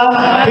मानस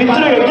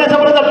पितृ यज्ञ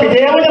समृद्ध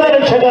पिदेवजन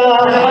रक्षक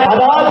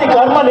पदाति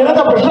कर्म निरत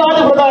प्रसाद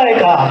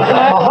प्रदायक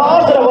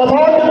महासुर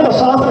वधोन्नत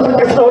शास्त्र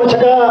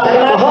कृष्णवर्षक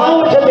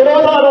महावृक्ष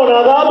विरोधानो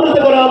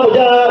नागामृत गुरामुज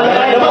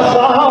नमः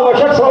स्वाहा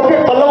वषट् सौख्य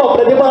पल्लव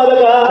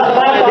प्रतिपादक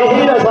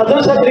मिहिर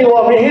सदृश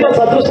ग्रीवो मिहिर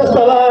सदृश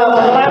स्थल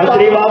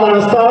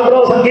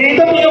ग्रीवामनस्ताग्रो संगीत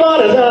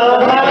प्रियमानस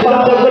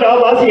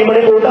गुरावासी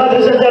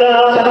मणिकूटादृशचर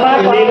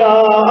लीला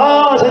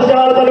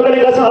संचार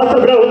तलुकलिक सहस्र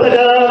प्रवर्तक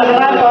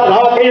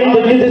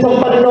राकेन्द्रजित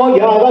संपन्नो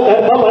याग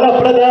कर्म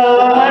फलप्रद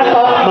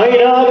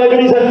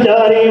मैनागगिरि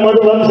संचारी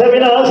मधुवंश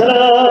विनाशन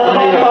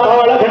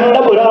पाळखंड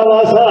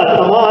पुरावास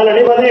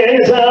तमालनि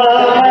वदेश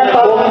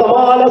ओम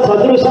तमाल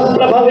सदृश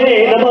प्रभवे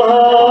नमः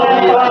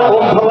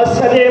ओम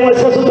भवस्य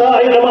देवस्य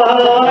सुताय नमः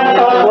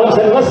ओम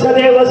सर्वस्य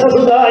देवस्य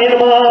सुताय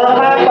नमः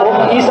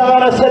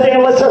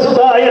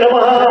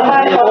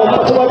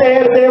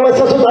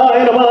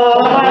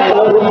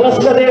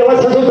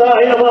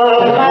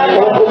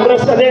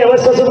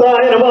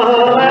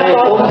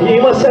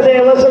భీమస్య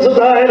దేవస్య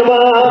సుతాయ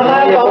నమః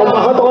ఓం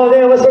మహతో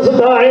దేవస్య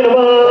సుతాయ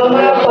నమః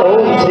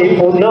ఓం శ్రీ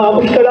పూర్ణా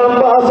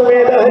పుష్కళాంబా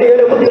సమేత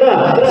హరిహరపుత్ర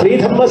శ్రీ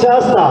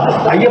ధర్మశాస్త్ర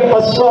అయ్యప్ప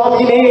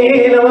స్వామినే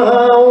నమః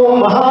ఓం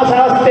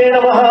మహాశాస్త్రే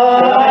నమః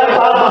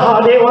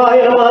మహాదేవాయ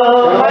నమః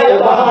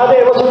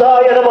మహాదేవ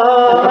సుతాయ నమః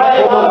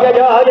ఓం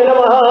అవ్యయాయ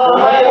నమః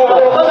ఓం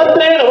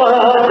లోకభద్రే నమః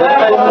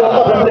ఓం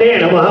లోకభద్రే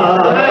నమః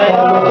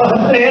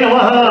లోకభద్రే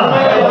నమః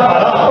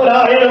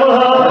పరాత్పరాయ నమః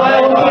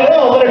ఓం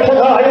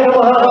త్రిలోకరక్షకాయ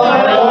నమః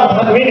ఓం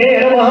భద్మినే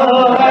నమః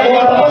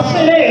ఓం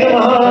తపస్వినే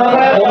నమః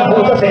ఓం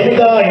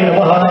భూతసైనికాయ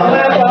నమః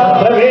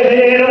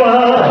ప్రవేదనే నమః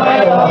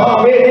ఓం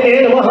మహావేదినే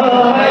నమః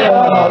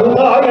ఓం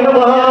అరుదాయ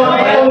నమః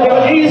ఓం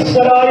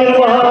జగదీశ్వరాయ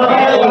నమః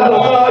ఓం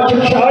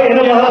లోకాధ్యక్షాయ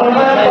నమః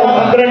ఓం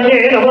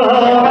అగ్రణ్యే నమః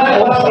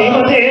ఓం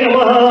శ్రీమతే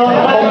నమః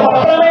ఓం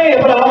పరమే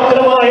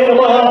పరాక్రమాయ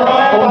నమః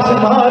ఓం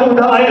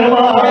సింహారూఢాయ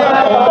నమః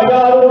ఓం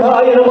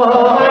గజారూఢాయ నమః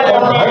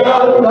ఓం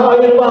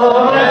ఖడ్గారూఢాయ నమః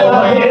ఓం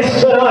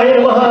మహేశ్వరాయ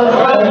నమః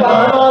ఓం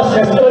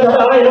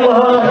నానాశస్త్రధరాయ నమః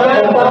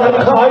ఓం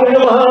పరఖాయ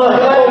నమః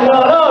ఓం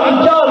నానా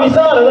విద్యా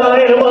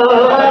విశారదాయ నమః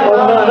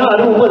ఓం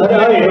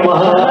నానారూపధరాయ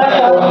నమః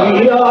ఓం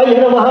వీరాయ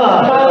నమః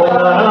ఓం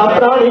నానా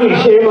ప్రాణి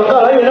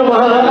సేవకాయ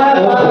నమః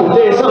ఓం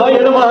భూతేశాయ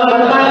నమః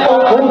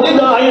ఓం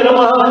భూతిదాయ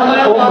నమః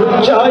ఓం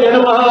వృక్షాయ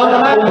నమః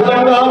ఓం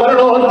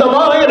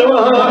భుజంగావరణోత్తమాయ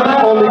నమః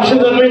ఓం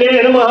విక్షుధర్మిణే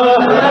నమః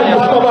ఓం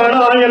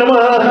పుష్పబాణాయ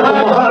నమః ఓం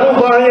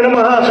మహారూపాయ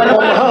నమః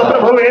ఓం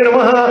మహాప్రభవే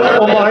నమః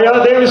ఓం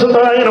మాయాదేవి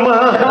సుతాయ నమః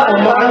ఓం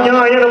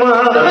మాన్యాయ నమః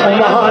ఓం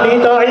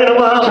మహానీతాయ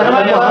నమః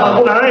ఓం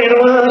మహాగుణాయ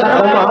నమః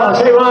ఓం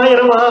మహాశివాయ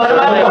నమః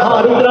ఓం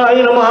మహారుద్రాయ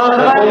నమః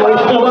ఓం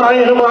వైష్ణవాయ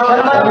నమః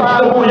ఓం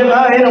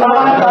విష్ణుపూజకాయ నమః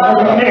ఓం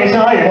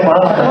విఘ్నేశాయ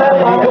నమః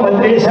ఓం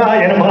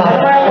ఏకవంద్రేశాయ నమః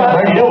ఓం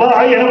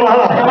భైరవాయ నమః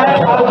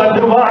ఓం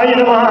భద్రువాయ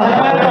నమః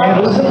ఓం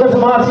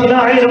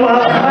ఋషభసమాసీనాయ నమః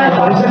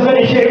ఓం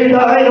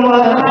శంకరిషేవితాయ నమః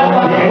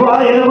ఓం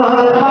దేవాయ నమః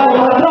ఓం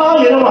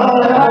భద్రాయ నమః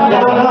ఓం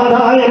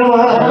జగన్నాథాయ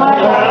నమః ఓం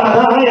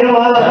గణనాథాయ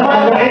నమః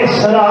ఓం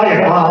గణేశ్వరాయ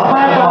నమః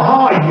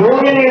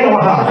మహాయోగినే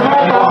నమః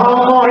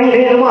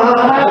మహామాయినే నమః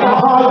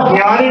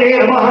మహాజ్ఞానినే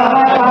నమః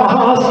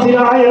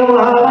మహాస్థిరాయ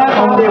నమః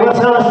ఓం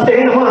దేవశాస్త్రే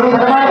నమః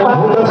ఓం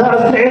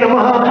భూతశాస్త్రే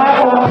నమః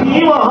ఓం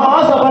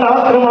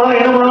భీమహాసపరాక్రమాయ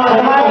నమః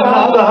ఓం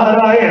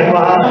నాగహరాయ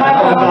నమః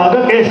ఓం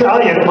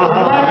నాగకేశాయ నమః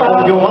ఓం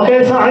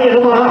వ్యోమకేశాయ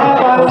నమః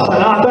ఓం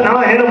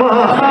సనాతనాయ నమః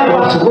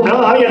ఓం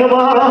సుగుణాయ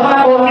నమః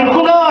ఓం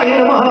నిర్గుణాయ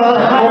నమః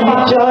ఓం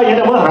నిత్యాయ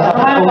నమః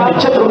ఓం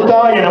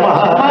నిత్యతృప్తాయ నమః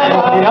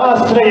ఓం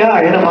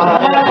నిరాశ్రయాయ నమః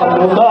ఓం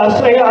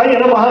లోకాశ్రయాయ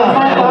నమః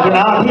ఓం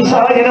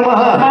గుణాధీశాయ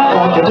నమః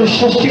ఓం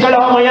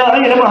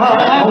చతుషష్టికళామయాయ నమః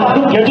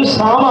ఓం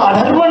యజుసామ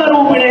అధర్వణ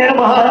రూపిణే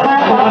నమః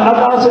ఓం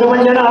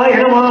నకాసురమంజనాయ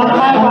నమః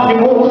ఓం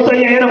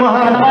త్రిమూర్తయే నమః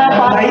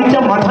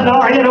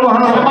దైత్యమథనాయ నమః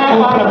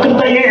ఓం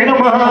ప్రకృతయే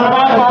నమః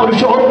ఓం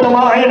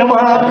పురుషోత్తమాయ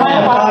నమః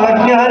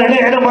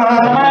కాలజ్ఞానినే నమః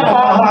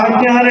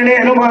మహాజ్ఞానినే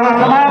నమః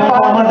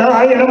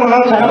మమదాయ నమః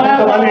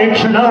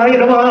కమలేక్షణాయ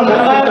నమః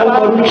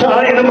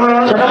కల్పవృక్షాయ నమః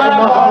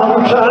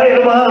మహావృక్షాయ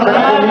నమః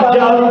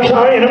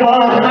విద్యావృక్షాయ నమః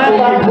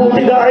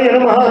విభూతిదాయ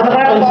నమః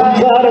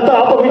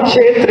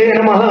సంసారతాపవిచ్ఛేత్రే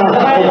నమః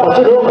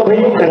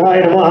పశురోగభయంకరాయ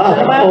నమః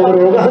ఓం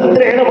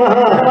రోగహంత్రే నమః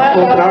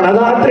ఓం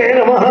ప్రాణదాత్రే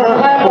నమః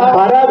ఓం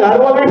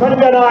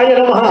పరగర్వవిభంజనాయ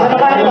నమః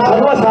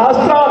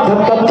సర్వశాస్త్రార్థ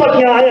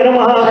తత్వజ్ఞాయ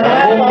నమః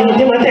ఓం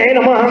నీతిమతే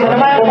నమః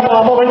ఓం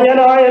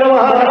పాపభంజనాయ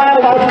నమః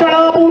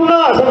పుష్కళాపూర్ణ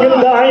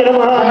సంయుక్తాయ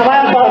నమః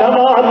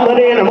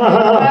పరమాత్మనే నమః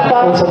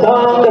ఓం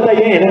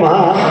సదాంగతయే నమః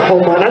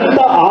ఓం అనంత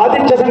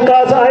ఆదిత్య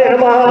సంకాసాయ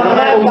నమః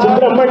ఓం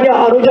సుబ్రహ్మణ్య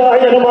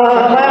అనుజాయ నమః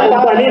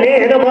ఓం బలినే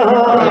నమః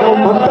ఓం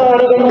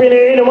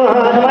భక్తానుకంపినే నమః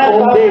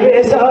ఓం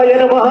దేవేశాయ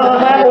నమః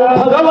ఓం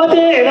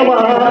భగవతే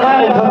నమః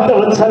ఓం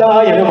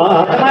భక్తవత్సలాయ నమః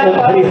ఓం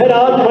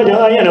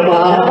హరిహరాత్మజాయ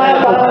నమః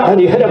ఓం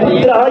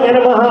హరిహరపుత్రాయ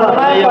నమః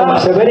ఓం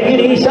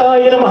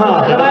శబరిగిరీశాయ నమః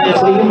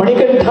శ్రీ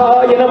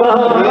మణికంఠాయ నమః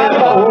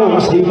ఓం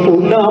శ్రీ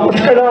పూర్ణా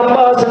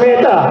పుష్కళాంబా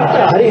సమేత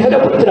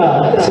హరిహరపుత్ర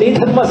శ్రీ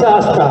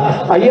ధర్మశాస్త్ర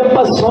అయ్యప్ప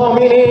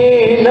స్వామినే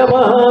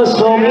నమః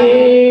స్వామి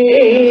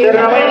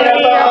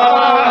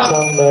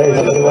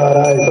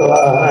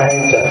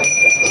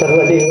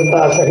सर्वदेवता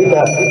सहित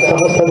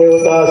समस्त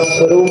देवता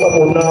स्वरूप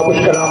पूर्णा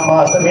पुष्कलांबा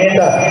समेत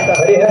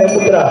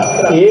हरिहरपुत्र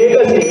एक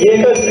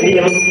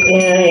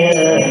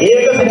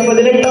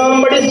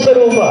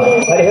स्वरूप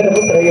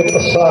हरिहरपुत्र अय्यप्प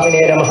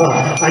स्वामिने नमः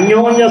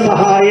अन्योन्य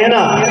सहायेन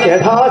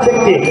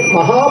यथाशक्ति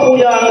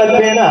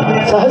महापूजाकल्पेन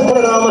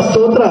सहस्रनाम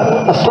स्तोत्र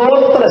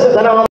अष्टोत्तर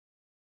शतनाम